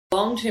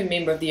long-term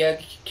member of the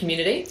yoga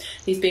community.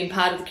 He's been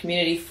part of the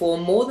community for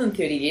more than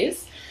 30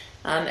 years.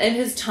 In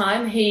his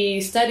time,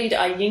 he studied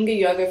Iyengar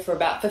Yoga for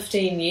about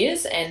 15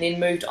 years and then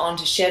moved on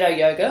to Shadow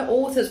Yoga,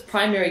 all with his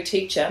primary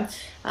teacher.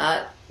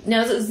 Now,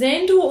 is it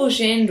Zandor or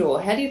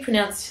Jandor? How do you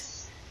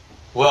pronounce?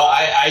 Well,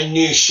 I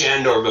knew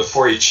Shandor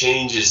before he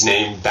changed his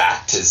name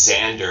back to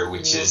Zander,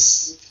 which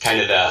is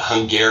kind of the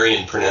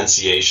Hungarian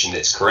pronunciation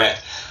that's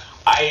correct.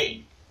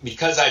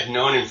 Because I've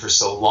known him for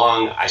so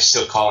long, I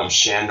still call him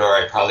Shandor.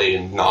 I probably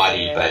am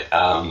naughty, but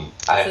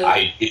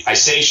if I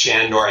say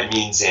Shandor, I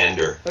mean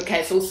Zander.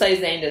 Okay, so we'll say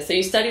Zander. So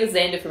you studied with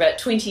Zander for about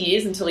 20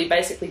 years until he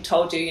basically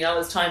told you,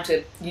 it's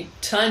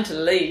time to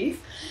leave.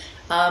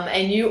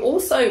 And you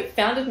also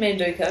founded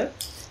Manduka,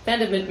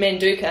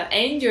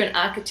 and you're an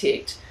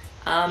architect.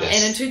 Yes.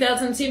 And in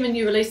 2007,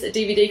 you released a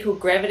DVD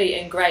called Gravity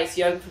and Grace,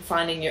 Yoga for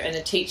Finding Your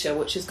Inner Teacher,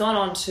 which has gone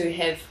on to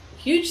have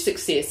huge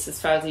success as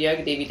far as the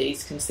yoga DVD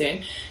is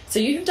concerned. So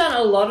you've done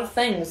a lot of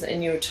things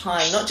in your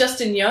time, not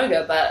just in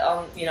yoga, but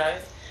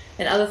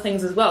and other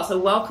things as well. So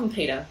welcome,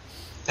 Peter.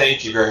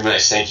 Thank you very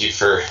much. Thank you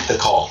for the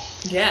call.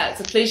 Yeah, it's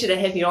a pleasure to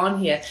have you on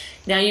here.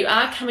 Now, you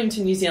are coming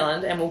to New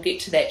Zealand, and we'll get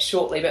to that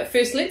shortly. But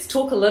first, let's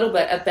talk a little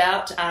bit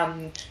about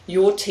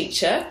your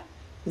teacher,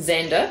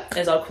 Zander,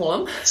 as I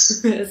call him,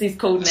 as he's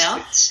called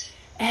now.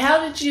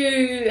 How did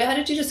you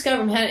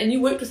discover him? And you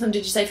worked with him,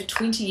 did you say, for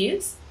 20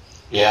 years?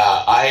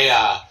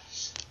 Yeah,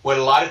 what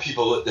a lot of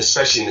people,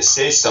 especially in the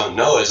States, don't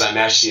know is I'm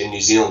actually a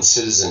New Zealand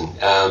citizen.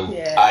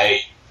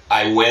 I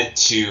went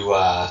to,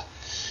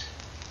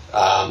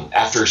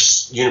 after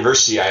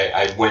university,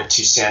 I went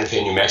to Santa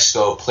Fe, New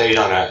Mexico, played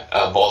on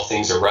of all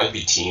things, a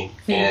rugby team.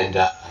 And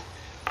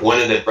one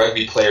of the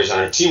rugby players on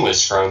our team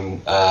was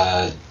from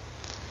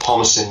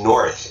Palmerston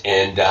North.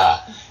 And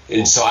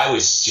so I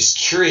was just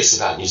curious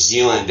about New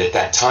Zealand at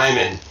that time.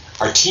 And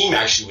our team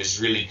actually was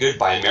really good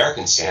by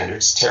American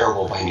standards,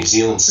 terrible by New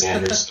Zealand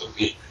standards. So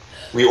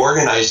we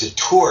organized a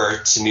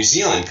tour to New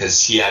Zealand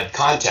because he had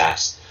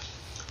contacts.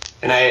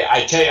 And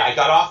I tell you, I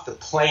got off the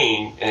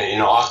plane in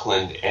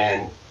Auckland,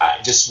 and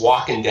just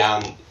walking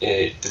down,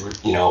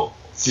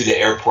 through the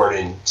airport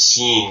and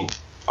seeing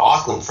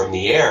Auckland from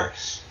the air,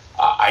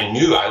 I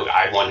knew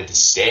I wanted to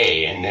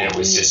stay. And then it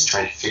was just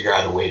trying to figure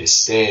out a way to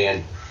stay.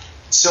 And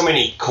so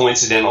many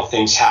coincidental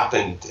things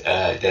happened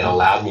that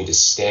allowed me to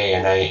stay.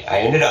 And I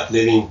ended up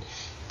living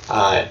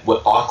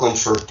Auckland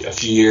for a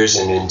few years,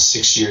 and then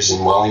 6 years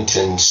in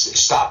Wellington.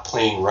 Stopped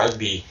playing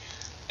rugby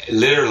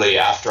literally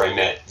after I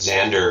met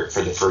Zander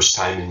for the first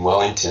time in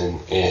Wellington.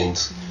 And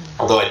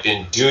although I'd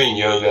been doing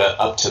yoga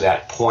up to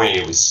that point,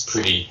 it was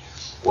pretty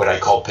what I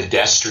call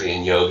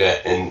pedestrian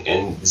yoga.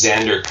 And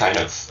Zander kind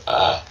of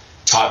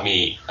taught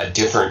me a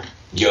different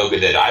yoga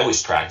that I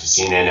was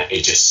practicing, and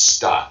it just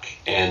stuck.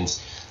 And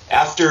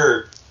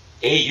after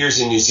 8 years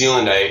in New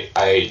Zealand,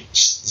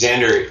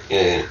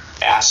 Zander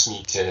asked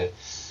me to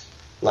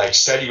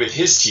study with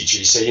his teacher.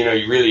 He said,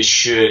 you really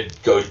should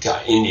go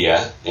to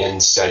India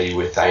and study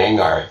with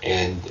Iyengar.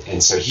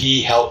 And so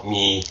he helped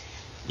me,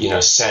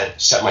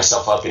 set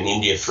myself up in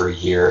India for a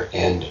year,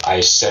 and I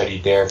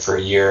studied there for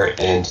a year.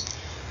 And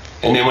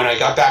then when I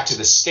got back to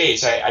the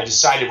States, I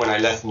decided when I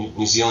left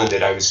New Zealand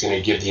that I was going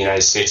to give the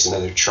United States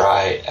another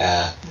try.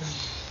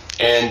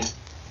 And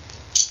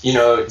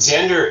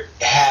Zander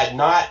had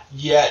not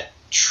yet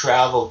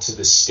traveled to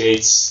the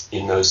States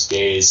in those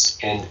days.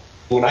 And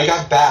when I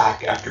got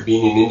back after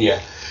being in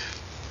India,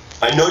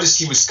 I noticed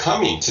he was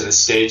coming to the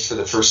States for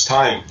the first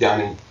time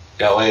down in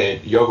LA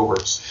at Yoga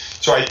Works.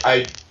 So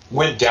I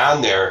went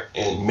down there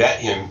and met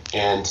him,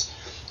 and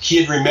he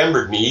had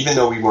remembered me, even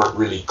though we weren't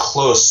really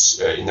close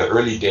in the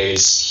early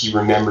days. He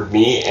remembered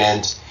me,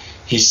 and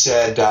he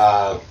said,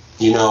 I'd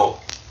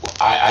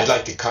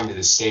like to come to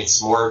the States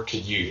more.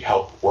 Could you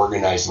help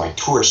organize my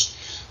tours?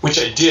 Which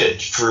I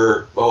did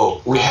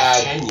we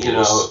had 10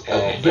 years,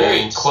 a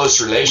very close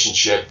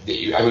relationship.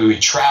 We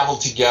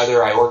traveled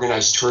together. I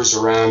organized tours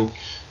around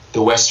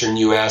the Western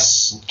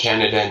U.S.,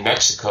 Canada, and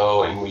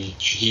Mexico, and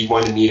he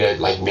wanted me to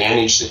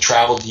manage the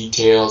travel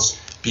details,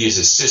 be his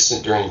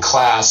assistant during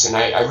class, and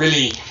I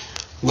really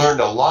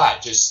learned a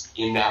lot just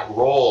in that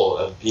role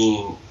of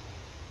being,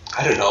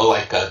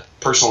 a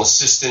personal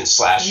assistant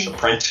 /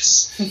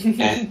 apprentice,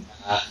 and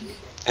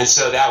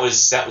so that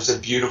was a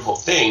beautiful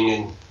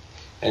thing.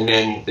 And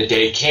then the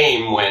day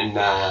came when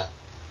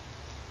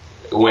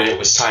it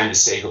was time to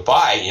say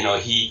goodbye.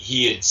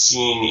 He had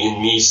seen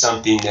in me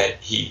something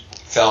that he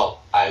felt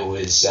I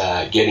was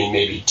getting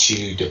maybe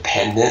too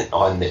dependent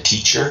on the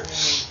teacher.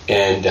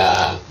 And,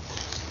 I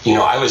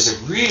was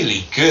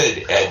really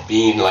good at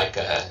being like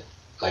a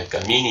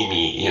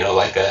mini-me,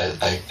 like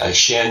a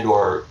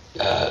Shandor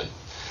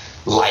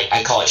light.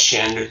 I call it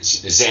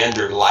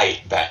Zander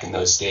light back in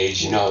those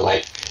days,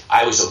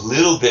 I was a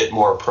little bit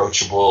more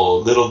approachable,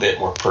 a little bit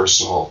more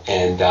personal,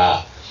 and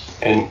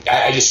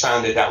I just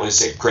found that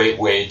was a great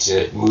way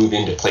to move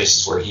into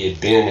places where he had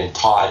been and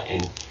taught,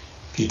 and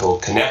people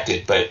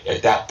connected. But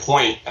at that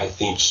point, I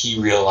think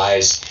he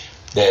realized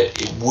that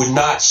it would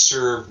not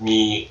serve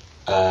me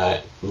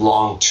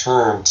long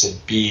term to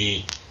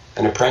be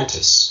an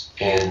apprentice,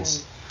 and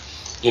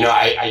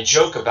I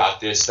joke about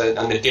this, that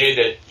on the day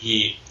that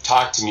he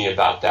talked to me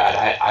about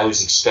that, I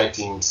was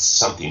expecting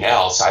something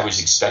else. I was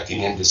expecting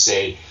him to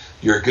say,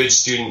 you're a good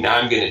student, now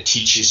I'm going to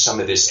teach you some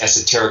of this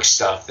esoteric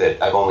stuff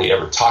that I've only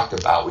ever talked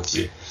about with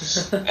you.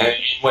 And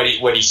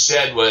what he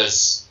said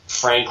was,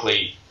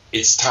 frankly,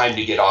 it's time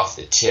to get off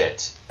the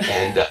tit.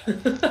 And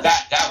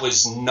that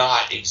was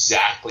not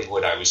exactly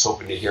what I was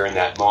hoping to hear in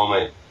that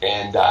moment.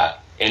 And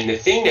the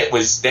thing that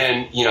was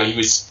then,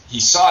 he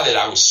saw that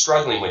I was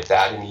struggling with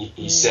that, and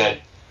he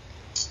said,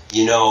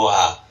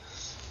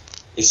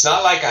 it's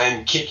not like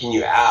I'm kicking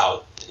you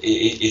out.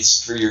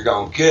 It's for your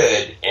own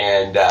good.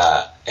 And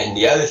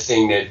the other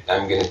thing that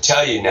I'm going to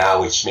tell you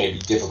now, which may be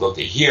difficult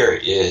to hear,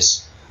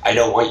 is I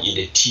don't want you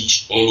to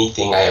teach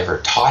anything I ever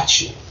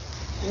taught you.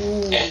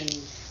 And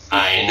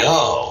I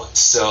know.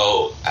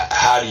 So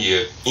how do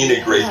you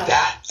integrate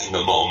that in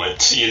the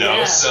moment?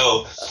 Yeah.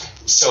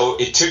 So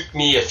it took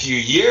me a few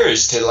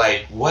years to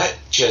what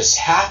just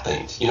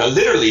happened?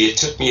 Literally it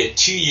took me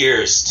 2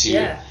 years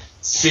to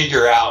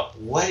figure out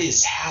what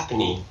is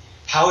happening.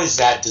 How is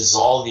that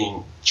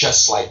dissolving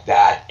just like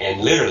that?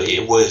 And literally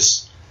it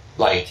was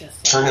like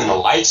turning the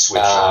light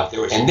switch off.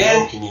 There was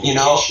no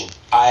communication.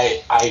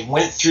 I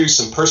went through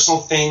some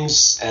personal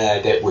things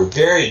that were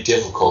very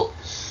difficult.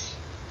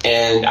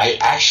 And I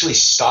actually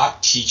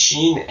stopped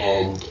teaching,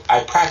 and I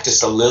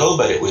practiced a little,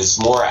 but it was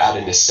more out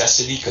of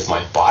necessity because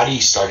my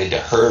body started to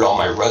hurt. All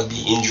my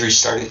rugby injuries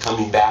started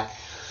coming back.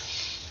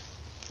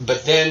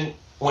 But then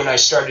when I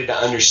started to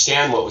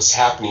understand what was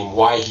happening,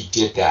 why he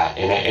did that,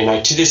 and I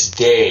to this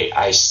day,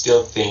 I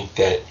still think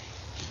that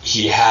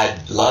he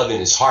had love in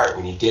his heart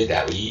when he did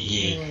that.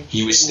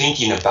 He was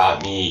thinking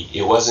about me.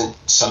 It wasn't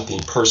something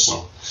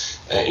personal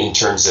in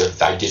terms of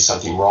I did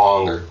something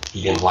wrong or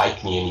he didn't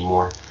like me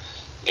anymore.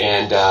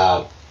 And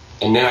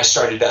then I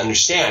started to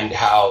understand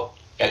how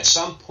at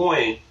some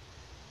point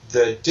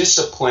the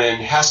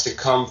discipline has to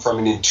come from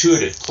an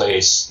intuitive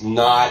place,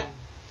 not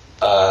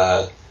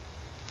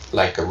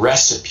like a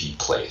recipe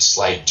place.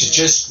 Like to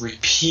just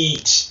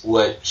repeat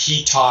what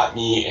he taught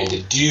me and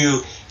to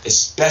do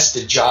as best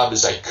a job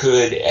as I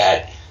could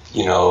at,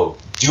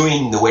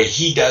 doing the way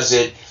he does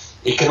it.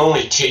 It can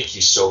only take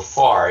you so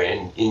far.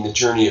 And in the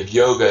journey of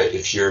yoga,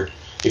 if you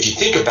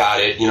think about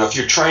it, if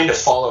you're trying to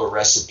follow a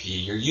recipe,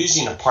 you're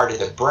using a part of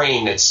the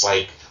brain that's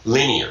like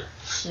linear.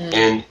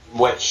 And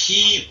what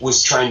he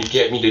was trying to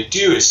get me to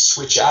do is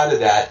switch out of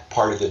that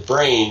part of the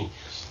brain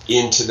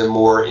into the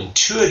more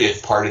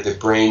intuitive part of the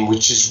brain,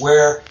 which is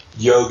where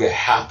yoga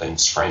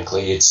happens,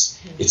 frankly.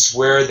 It's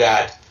where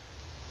that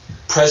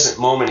present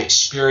moment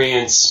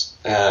experience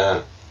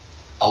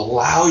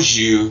allows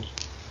you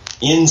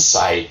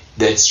insight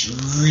that's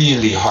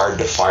really hard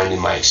to find in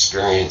my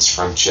experience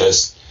from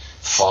just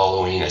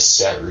following a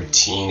set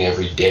routine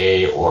every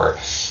day or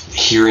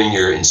hearing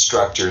your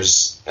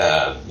instructor's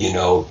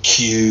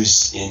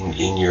cues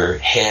in your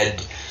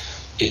head.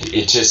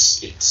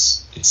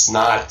 It's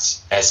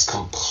not as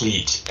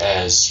complete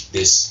as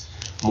this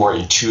more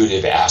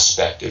intuitive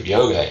aspect of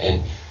yoga.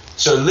 And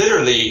so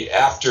literally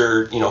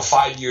after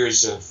 5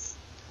 years of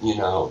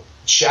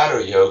shadow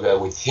yoga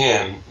with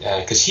him,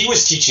 because he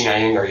was teaching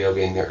Iyengar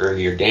yoga in the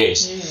earlier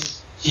days.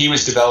 He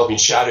was developing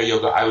shadow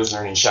yoga, I was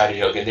learning shadow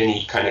yoga, and then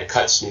he kind of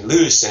cuts me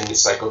loose, and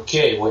it's like,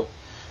 okay,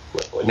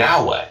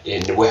 now what?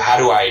 And how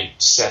do I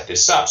set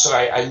this up? So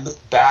I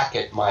look back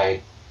at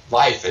my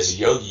life as a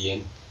yogi,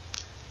 and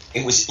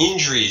it was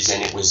injuries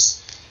and it was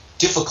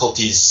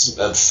difficulties,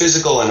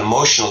 physical and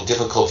emotional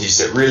difficulties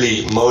that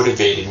really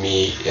motivated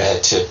me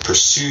to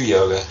pursue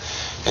yoga.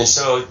 And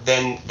so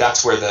then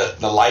that's where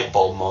the light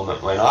bulb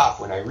moment went off,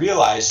 when I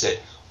realized that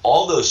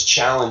all those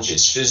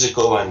challenges,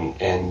 physical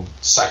and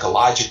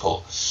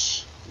psychological,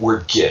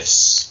 were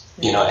gifts,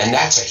 and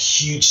that's a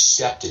huge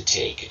step to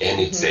take. And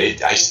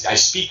I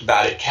speak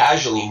about it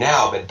casually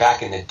now, but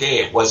back in the day,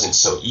 it wasn't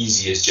so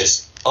easy as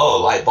just,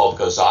 light bulb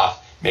goes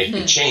off, make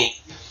the change.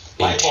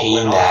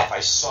 Maintain that I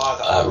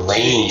saw the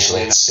range,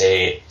 let's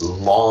say,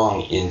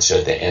 long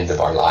into the end of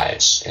our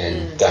lives.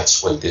 And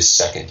that's what this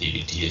second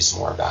DVD is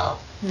more about.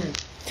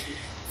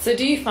 So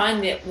do you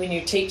find that when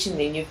you're teaching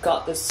then you've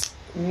got this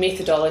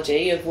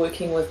methodology of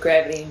working with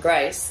gravity and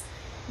grace,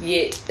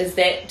 yet is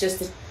that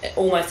just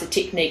almost a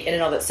technique in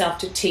and of itself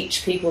to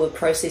teach people the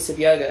process of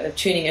yoga, of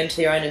tuning into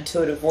their own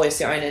intuitive voice,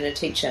 their own inner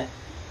teacher?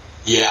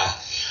 Yeah.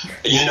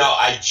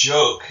 I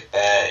joke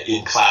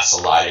in class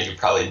a lot, and you're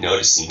probably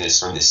noticing this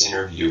from this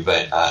interview,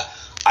 but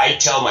I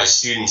tell my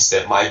students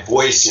that my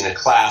voice in a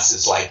class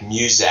is like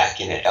Muzak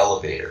in an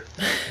elevator,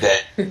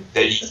 that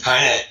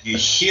you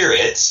hear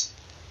it,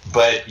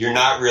 but you're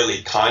not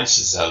really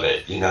conscious of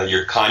it.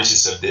 You're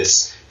conscious of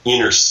this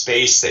inner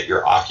space that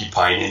you're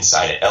occupying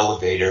inside an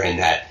elevator, and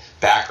that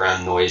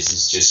background noise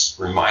is just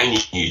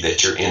reminding you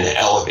that you're in an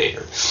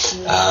elevator.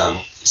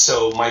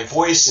 So my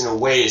voice, in a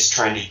way, is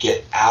trying to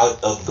get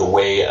out of the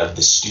way of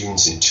the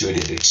students'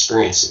 intuitive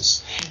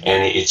experiences.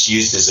 And it's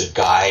used as a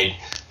guide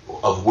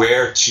of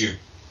where to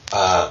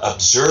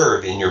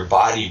observe in your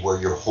body where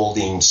you're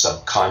holding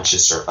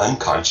subconscious or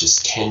unconscious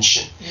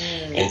tension.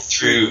 And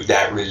through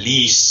that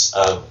release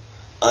of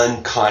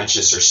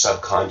unconscious or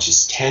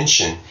subconscious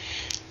tension,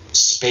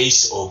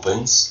 space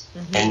opens.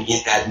 And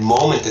in that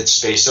moment that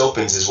space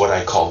opens is what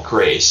I call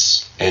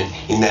grace. And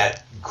in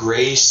that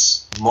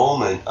grace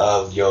moment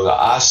of yoga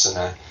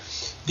asana,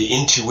 the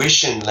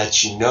intuition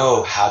lets you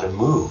know how to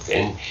move.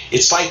 And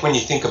it's like when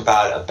you think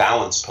about a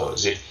balance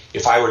pose.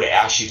 If I were to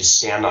ask you to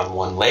stand on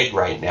one leg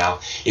right now,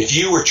 if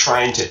you were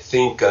trying to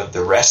think of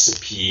the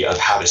recipe of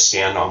how to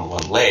stand on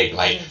one leg,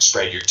 like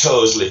spread your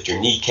toes, lift your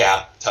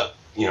kneecap, tuck,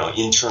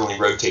 internally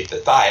rotate the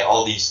thigh,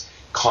 all these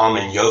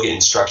common yoga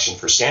instruction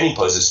for standing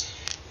poses,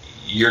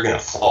 you're going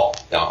to fall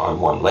on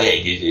one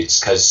leg. It's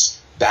because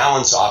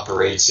balance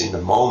operates in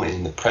the moment,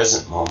 in the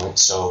present moment.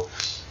 So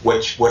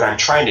what I'm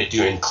trying to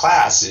do in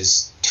class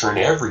is turn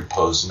every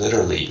pose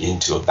literally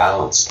into a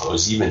balance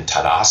pose. Even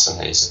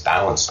Tadasana is a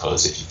balance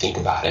pose if you think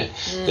about it,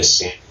 the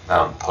standing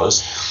mountain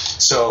pose.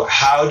 So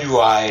how do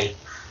I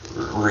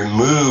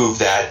remove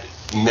that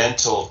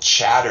mental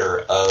chatter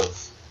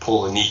of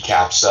pull the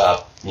kneecaps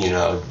up,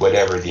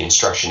 whatever the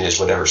instruction is,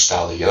 whatever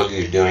style of yoga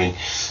you're doing?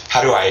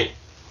 How do I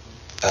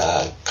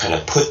kind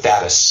of put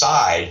that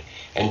aside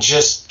and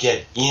just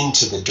get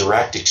into the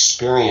direct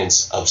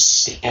experience of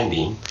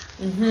standing?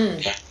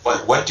 And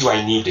what do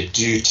I need to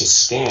do to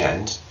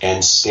stand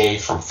and stay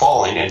from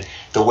falling? And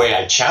the way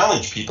I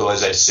challenge people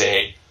is I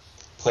say,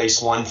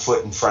 place one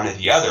foot in front of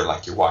the other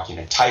like you're walking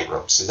a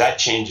tightrope. So that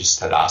changes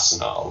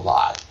Tadasana a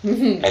lot.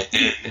 And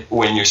then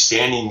when you're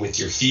standing with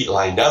your feet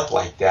lined up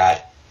like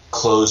that,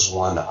 close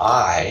one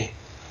eye.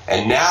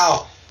 And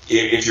now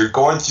if you're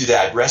going through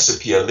that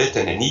recipe of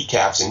lifting the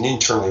kneecaps and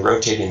internally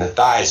rotating the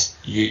thighs,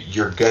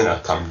 you're going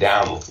to come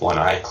down with one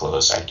eye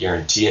closed. I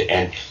guarantee it.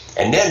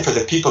 And then for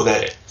the people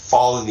that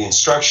follow the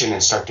instruction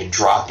and start to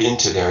drop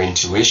into their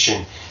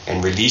intuition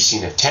and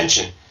releasing of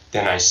tension,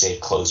 then I say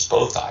close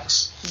both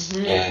eyes.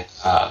 And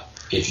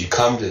if you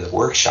come to the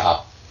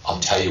workshop, I'll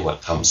tell you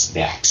what comes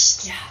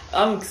next. Yeah,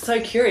 I'm so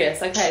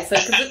curious. Okay, so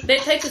cause that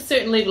takes a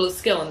certain level of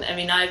skill. And I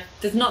mean,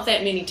 there's not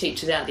that many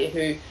teachers out there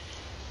who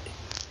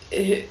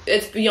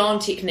it's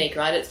beyond technique,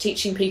 right? It's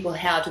teaching people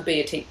how to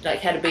be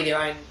how to be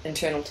their own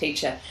internal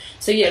teacher.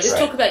 So yeah, let's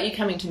talk about you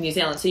coming to New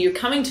Zealand. So you're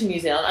coming to New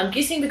Zealand. I'm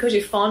guessing because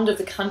you're fond of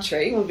the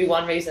country would be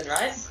one reason,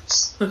 right?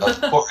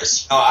 Of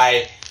course.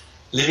 I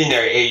living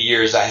there 8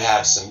 years. I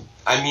have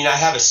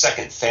a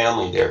second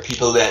family there.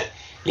 People that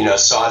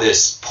saw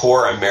this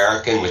poor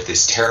American with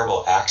this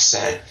terrible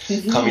accent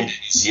coming to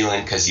New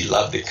Zealand because he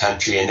loved the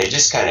country, and they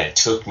just kind of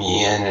took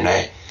me in. And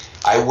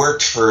I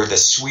worked for the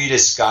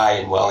sweetest guy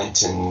in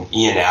Wellington,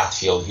 Ian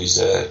Athfield, who's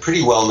a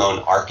pretty well-known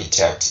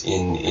architect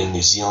in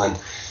New Zealand.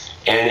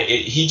 And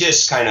he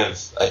just kind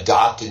of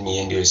adopted me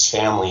into his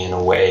family in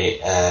a way,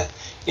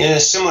 in a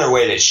similar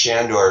way that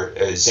Xander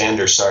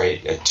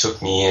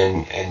took me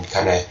in and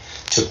kind of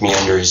took me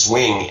under his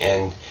wing.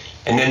 And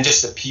then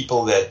just the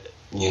people that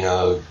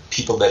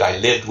I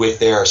lived with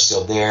there are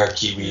still there,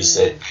 Kiwis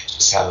that I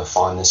just have a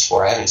fondness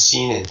for. I haven't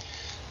seen in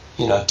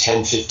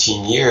 10,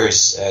 15 years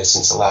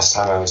since the last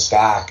time I was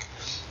back.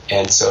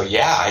 And so,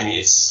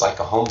 it's like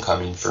a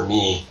homecoming for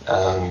me,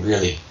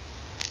 really.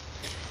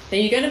 Now,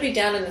 you're going to be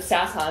down in the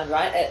South Island,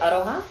 right, at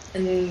Aro Ha,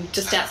 and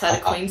just outside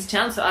of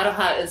Queenstown. So Aro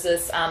Ha is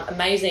this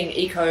amazing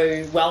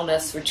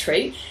eco-wellness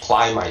retreat.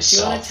 Apply myself. Do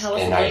you want to tell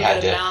us and a little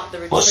I bit had about the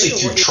retreat? Mostly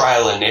through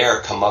trial and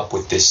error, come up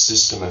with this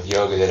system of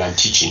yoga that I'm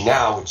teaching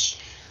now, which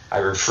I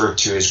refer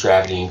to as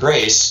gravity and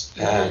grace.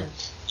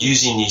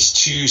 Using these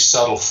two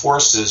subtle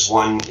forces,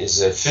 one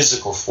is a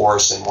physical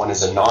force and one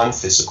is a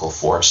non-physical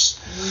force,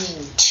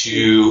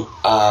 to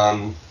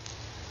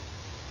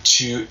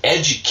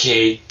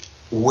educate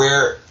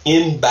where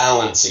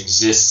imbalance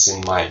exists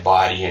in my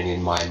body and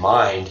in my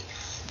mind,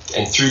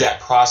 and through that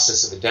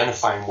process of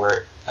identifying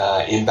where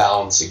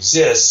imbalance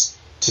exists,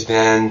 to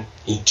then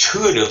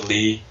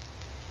intuitively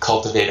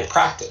cultivate a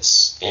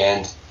practice.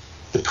 And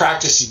the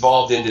practice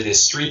evolved into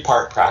this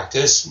 3-part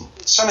practice.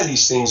 Some of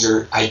these things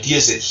are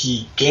ideas that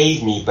he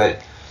gave me,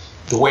 but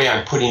the way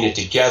I'm putting it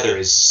together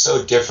is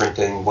so different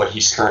than what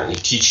he's currently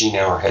teaching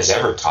now or has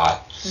ever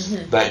taught.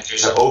 But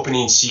there's an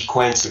opening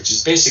sequence, which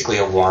is basically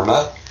a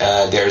warm-up.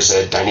 There's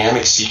a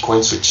dynamic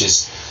sequence, which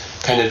is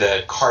kind of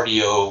the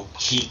cardio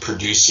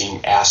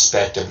heat-producing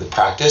aspect of the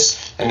practice.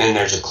 And then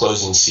there's a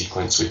closing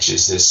sequence, which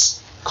is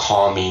this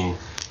calming,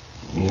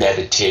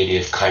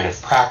 meditative kind of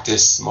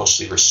practice,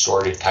 mostly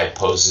restorative type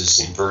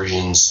poses,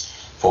 inversions,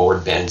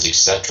 forward bends,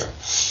 etc.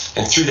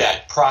 And through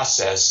that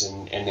process,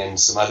 and then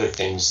some other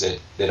things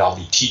that I'll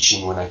be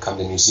teaching when I come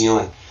to New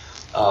Zealand,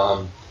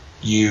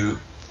 you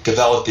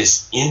develop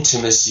this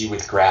intimacy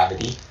with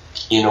gravity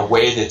in a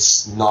way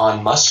that's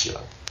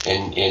non-muscular.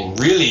 And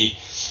really,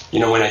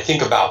 when I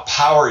think about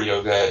power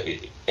yoga,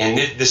 and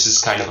this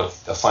is kind of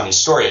a funny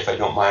story, if I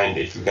don't mind,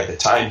 if we've got the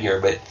time here,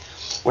 but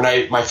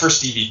when my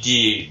first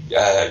DVD,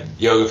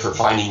 Yoga for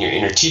Finding Your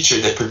Inner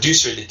Teacher, the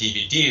producer of the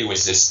DVD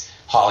was this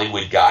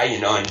Hollywood guy,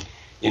 and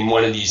in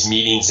one of these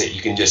meetings that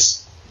you can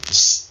just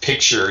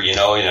picture, in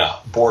a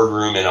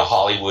boardroom in a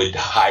Hollywood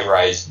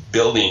high-rise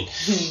building,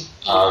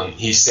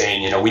 he's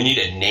saying, we need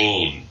a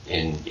name.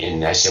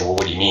 And I said, well,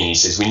 what do you mean? He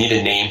says, we need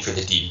a name for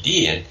the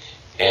DVD.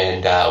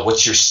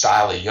 what's your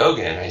style of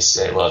yoga? And I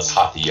said, well, it's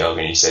Hatha yoga.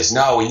 And he says,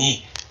 no,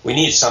 we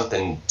need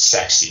something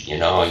sexy,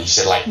 And he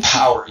said, like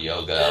power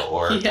yoga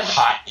or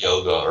hot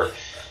yoga,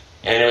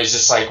 and it was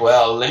just like,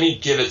 well, let me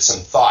give it some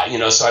thought,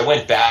 So I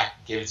went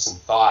back, gave it some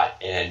thought,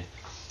 and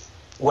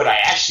what I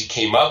actually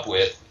came up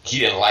with, he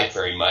didn't like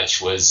very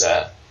much, was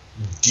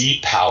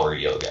deep power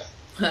yoga.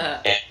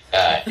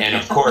 And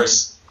of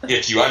course,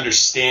 if you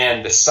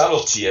understand the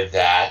subtlety of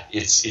that,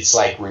 it's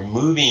like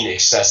removing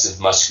excessive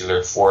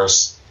muscular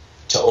force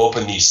to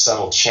open these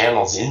subtle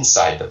channels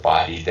inside the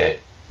body that,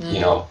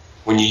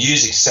 when you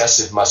use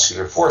excessive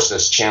muscular force,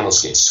 those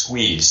channels get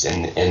squeezed,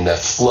 and the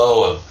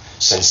flow of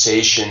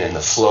sensation and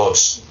the flow of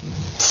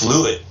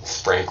fluid,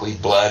 frankly,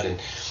 blood, and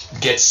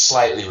gets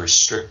slightly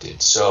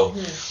restricted. So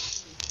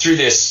through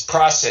this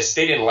process,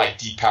 they didn't like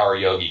deep power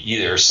yoga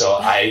either. So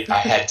I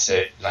had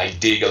to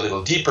dig a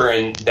little deeper,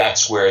 and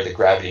that's where the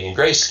gravity and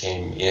grace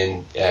came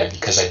in,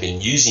 because I've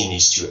been using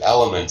these two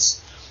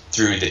elements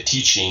through the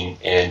teaching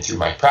and through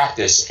my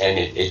practice, and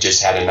it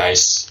just had a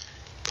nice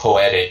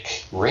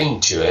poetic ring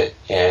to it.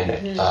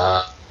 And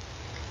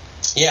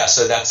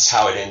so that's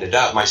how it ended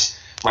up. My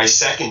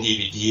second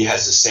DVD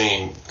has the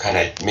same kind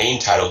of main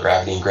title,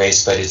 Gravity and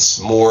Grace, but it's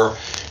more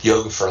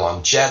yoga for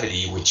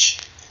longevity, which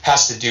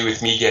has to do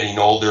with me getting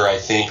older, I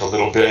think, a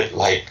little bit.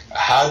 Like,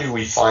 how do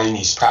we find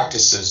these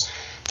practices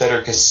that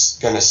are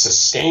going to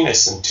sustain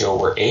us until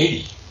we're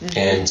 80?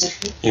 And,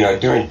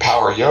 doing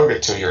power yoga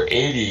till you're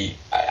 80,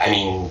 I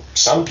mean,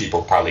 some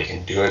people probably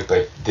can do it,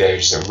 but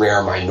there's a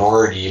rare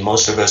minority.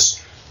 Most of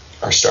us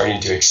are starting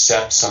to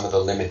accept some of the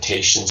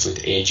limitations with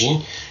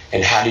aging.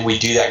 And how do we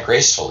do that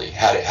gracefully?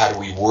 How do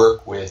we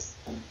work with,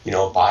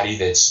 a body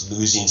that's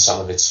losing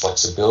some of its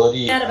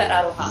flexibility? How about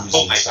Aro Ha?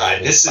 Oh my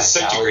God, this is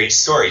such a great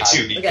story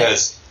too,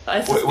 because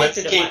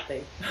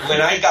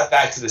when I got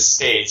back to the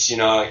States,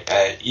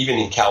 even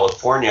in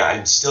California,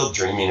 I'm still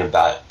dreaming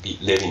about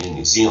living in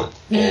New Zealand.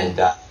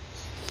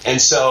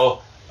 And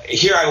so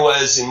here I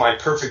was in my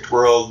perfect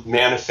world,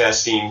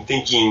 manifesting,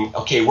 thinking,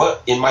 okay,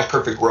 what in my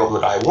perfect world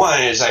would I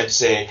want? Is I'd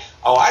say,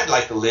 I'd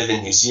like to live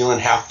in New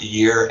Zealand half the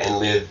year and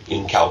live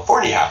in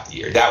California half the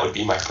year. That would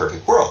be my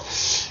perfect world.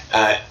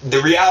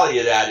 The reality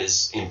of that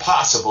is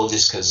impossible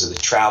just because of the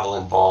travel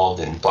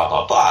involved and blah,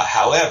 blah, blah.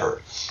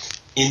 However,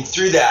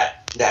 through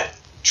that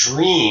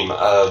dream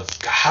of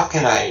how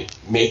can I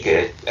make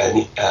a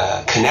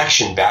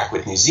connection back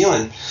with New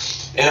Zealand,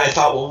 and I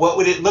thought, well, what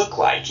would it look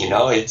like?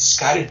 It's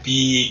got to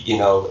be,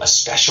 a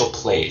special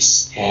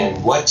place.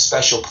 And what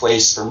special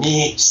place for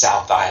me?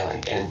 South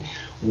Island. And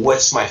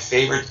what's my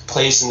favorite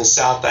place in the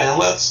South Island?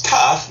 Well, it's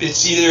tough.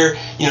 It's either,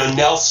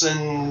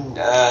 Nelson,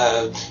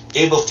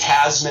 Abel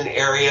Tasman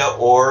area,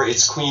 or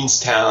it's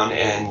Queenstown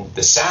and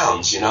the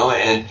Sounds,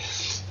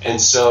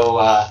 and so,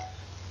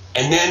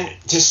 and then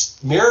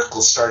just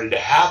miracles started to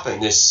happen.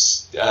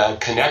 This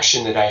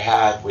connection that I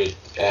had with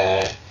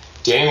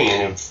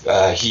Damien,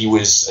 he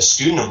was a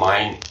student of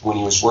mine when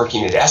he was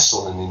working at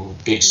Esalen in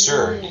Big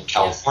Sur in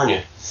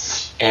California.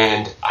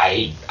 And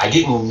I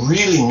didn't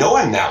really know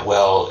him that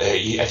well.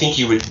 I think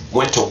he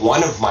went to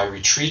one of my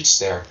retreats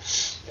there.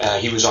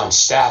 He was on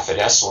staff at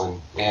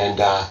Esalen.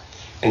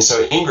 And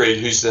so Ingrid,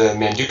 who's the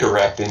Manduka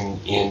rep in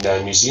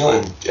New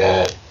Zealand,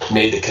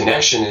 made the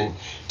connection. And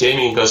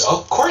Damien goes,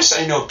 of course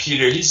I know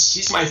Peter.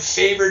 He's my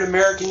favorite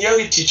American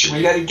yoga teacher.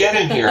 We got to get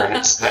him here. And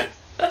it's like,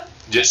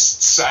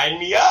 just sign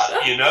me up,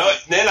 And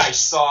then I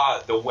saw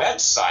the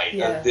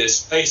website of this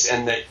place,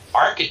 and the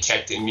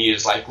architect in me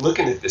is like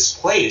looking at this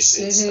place.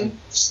 It's a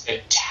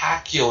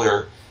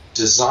spectacular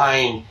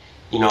design,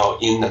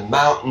 in the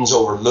mountains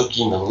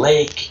overlooking the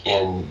lake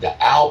and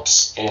the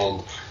Alps,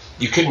 and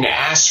you couldn't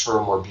ask for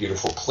a more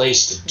beautiful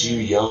place to do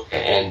yoga.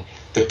 And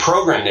the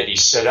program that he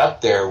set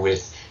up there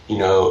with,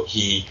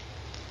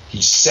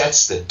 he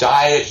sets the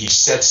diet, he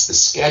sets the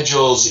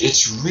schedules.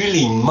 It's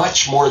really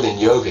much more than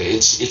yoga.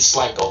 It's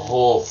like a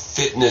whole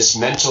fitness,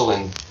 mental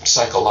and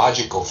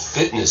psychological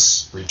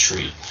fitness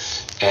retreat.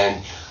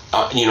 And,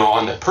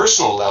 on the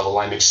personal level,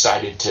 I'm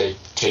excited to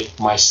take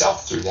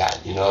myself through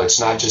that. It's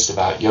not just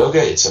about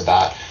yoga. It's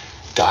about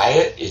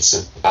diet. It's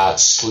about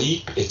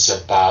sleep. It's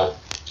about,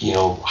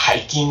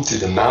 hiking through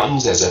the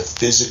mountains as a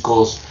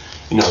physical,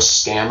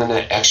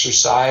 stamina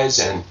exercise.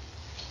 And,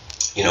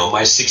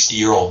 my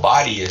 60-year-old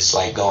body is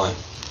like going,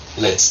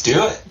 let's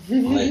do it.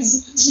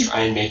 Let's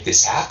try and make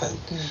this happen.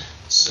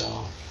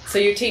 So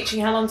you're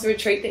teaching, how long's the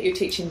retreat that you're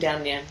teaching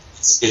down there?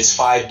 It's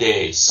 5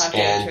 days. 5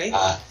 day retreat.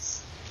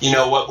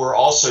 What we're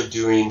also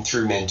doing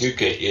through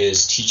Manduka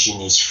is teaching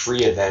these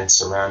free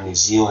events around New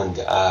Zealand.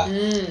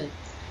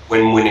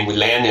 When we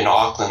land in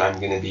Auckland, I'm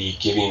going to be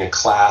giving a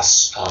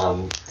class.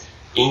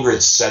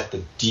 Ingrid set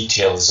the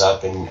details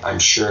up, and I'm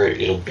sure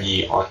it'll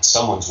be on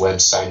someone's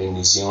website in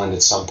New Zealand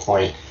at some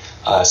point.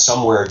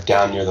 Somewhere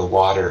down near the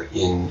water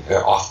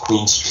off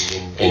Queen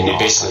Street, and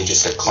basically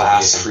just a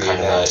class and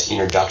kind of an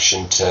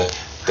introduction to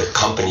the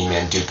company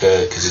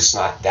Manduka, because it's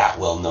not that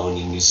well known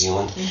in New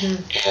Zealand,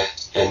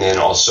 and then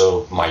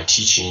also my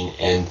teaching,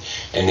 and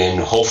then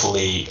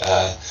hopefully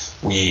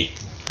we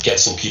get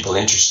some people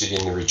interested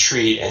in the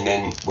retreat, and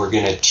then we're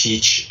going to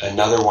teach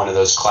another one of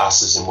those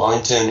classes in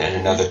Wellington and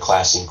another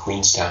class in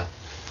Queenstown.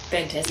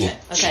 Fantastic. Yeah.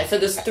 Okay, so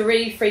there's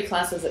 3 free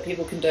classes that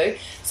people can do.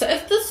 So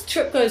if this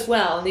trip goes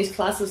well and these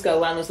classes go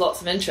well and there's lots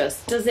of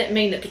interest, does that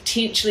mean that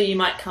potentially you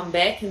might come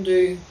back and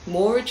do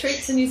more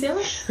retreats in New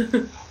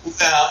Zealand?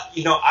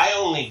 I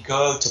only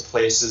go to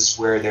places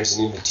where there's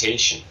an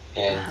invitation,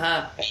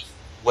 and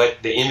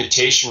what the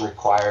invitation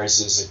requires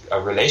is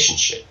a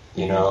relationship.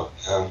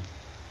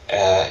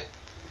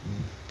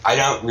 I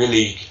don't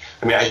really.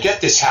 I mean, I get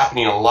this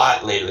happening a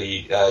lot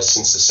lately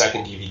since the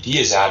second DVD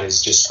is out.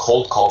 Is just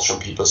cold calls from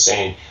people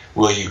saying,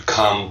 "Will you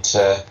come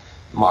to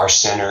our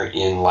center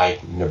in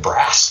like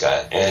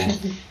Nebraska?"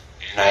 And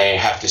I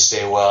have to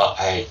say, well,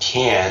 I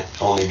can't,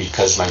 only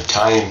because my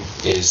time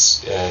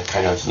is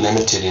kind of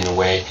limited in a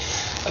way.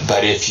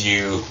 But if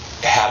you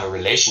have a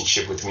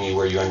relationship with me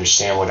where you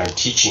understand what I'm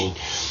teaching,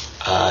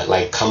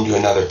 like come to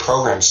another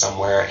program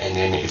somewhere, and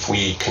then if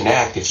we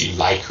connect, if you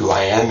like who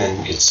I am,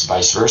 and it's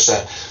vice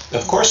versa,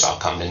 of course I'll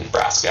come to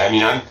Nebraska. I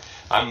mean,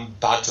 I'm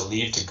about to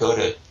leave to go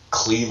to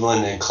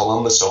Cleveland and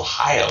Columbus,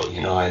 Ohio,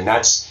 and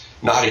that's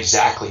not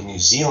exactly New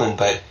Zealand,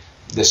 but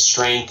the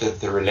strength of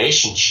the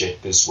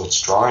relationship is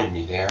what's drawing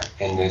me there,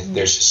 and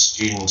there's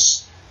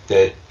students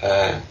that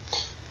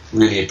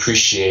really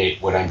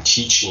appreciate what I'm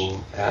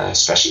teaching,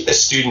 especially the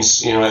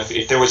students.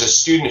 If there was a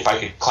student, if I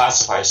could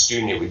classify a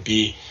student, it would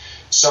be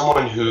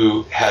someone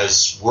who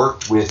has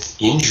worked with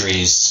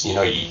injuries.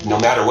 No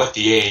matter what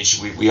the age,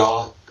 we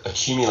all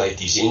accumulate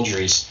these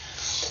injuries,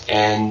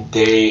 and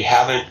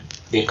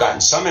they've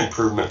gotten some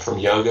improvement from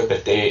yoga,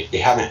 but they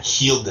haven't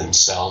healed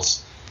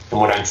themselves. And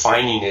what I'm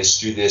finding is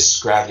through this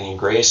gravity and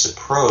grace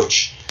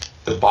approach,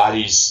 the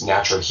body's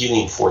natural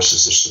healing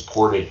forces are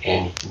supported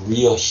and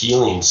real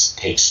healings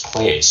takes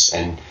place.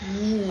 And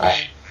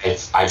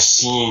I've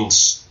seen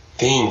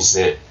things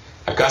that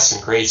I've got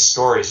some great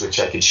stories which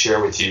I could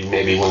share with you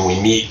maybe when we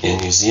meet in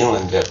New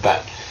Zealand,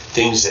 but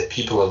things that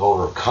people have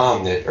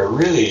overcome that are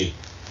really,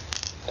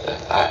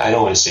 I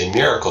don't want to say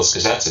miracles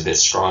because that's a bit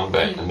strong,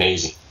 but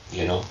amazing,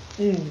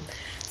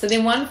 So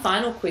then one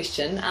final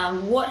question,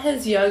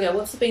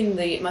 what's been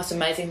the most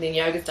amazing thing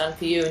yoga's done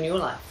for you in your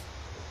life?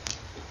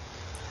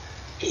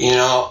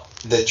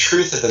 The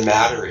truth of the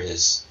matter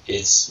is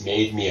it's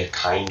made me a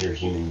kinder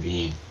human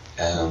being.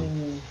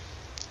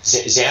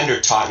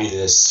 Xander taught me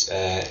this.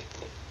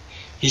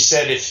 He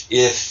said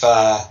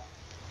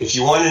if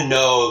you want to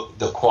know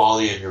the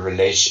quality of your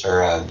relation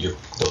or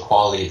the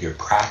quality of your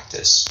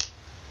practice,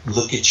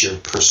 look at your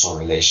personal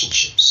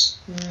relationships.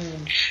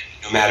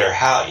 No matter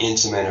how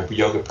intimate a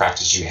yoga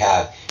practice you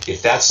have,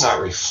 if that's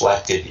not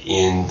reflected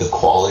in the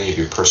quality of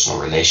your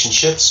personal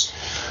relationships,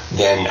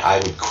 then I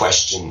would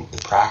question the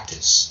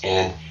practice.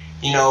 And,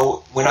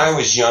 when I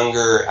was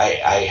younger,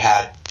 I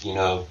had,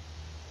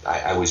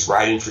 I was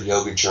writing for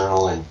Yoga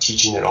Journal and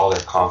teaching at all their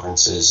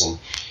conferences.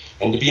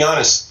 And to be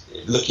honest,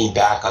 looking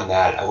back on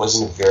that, I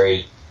wasn't a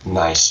very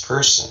nice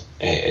person,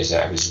 as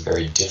I was a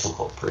very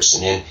difficult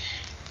person.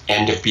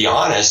 And to be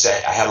honest,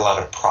 I had a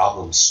lot of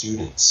problem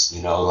students,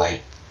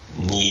 like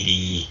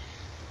needy,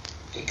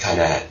 kind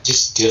of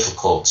just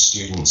difficult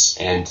students.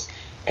 And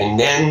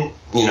then,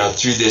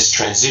 through this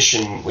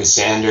transition with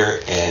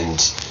Xander and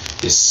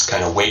this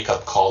kind of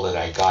wake-up call that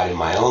I got in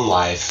my own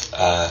life,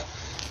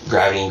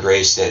 gravity and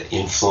grace, that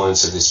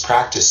influence of this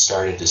practice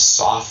started to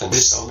soften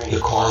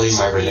the quality of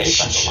my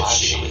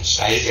relationships.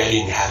 I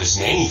didn't have as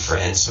many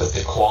friends, but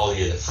the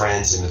quality of the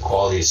friends and the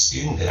quality of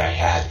student that I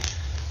had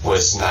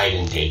was night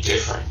and day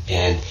different.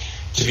 And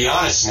to be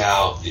honest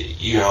now,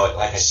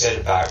 like I said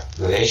about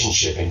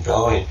relationship and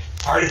going,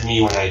 part of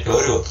me when I go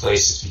to a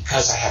place is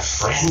because I have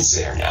friends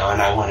there now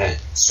and I want to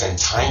spend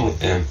time with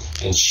them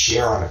and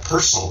share on a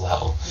personal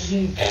level.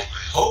 And my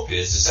hope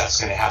is that's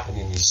going to happen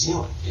in New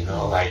Zealand.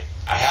 Like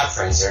I have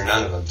friends there,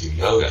 none of them do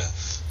yoga,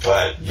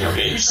 but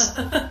maybe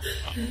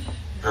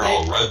they're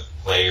all rugby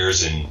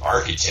players and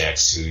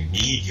architects who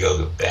need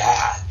yoga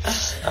bad.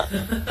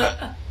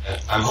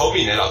 I'm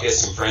hoping that I'll get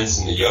some friends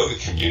in the yoga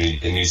community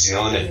in New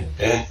Zealand,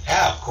 and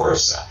of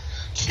course,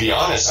 to be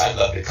honest, I'd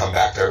love to come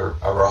back to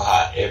Aro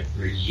Ha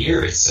every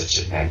year. It's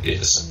such a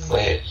magnificent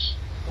place.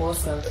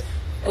 Awesome.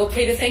 Well,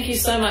 Peter, thank you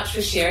so much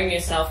for sharing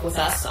yourself with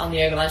us on the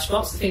Yoga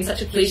Lunchbox. It's been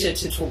such a pleasure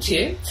to talk to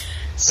you.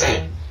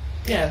 Same.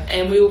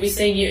 And we will be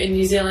seeing you in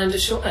New Zealand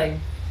shortly.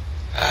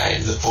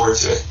 I look forward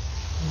to it.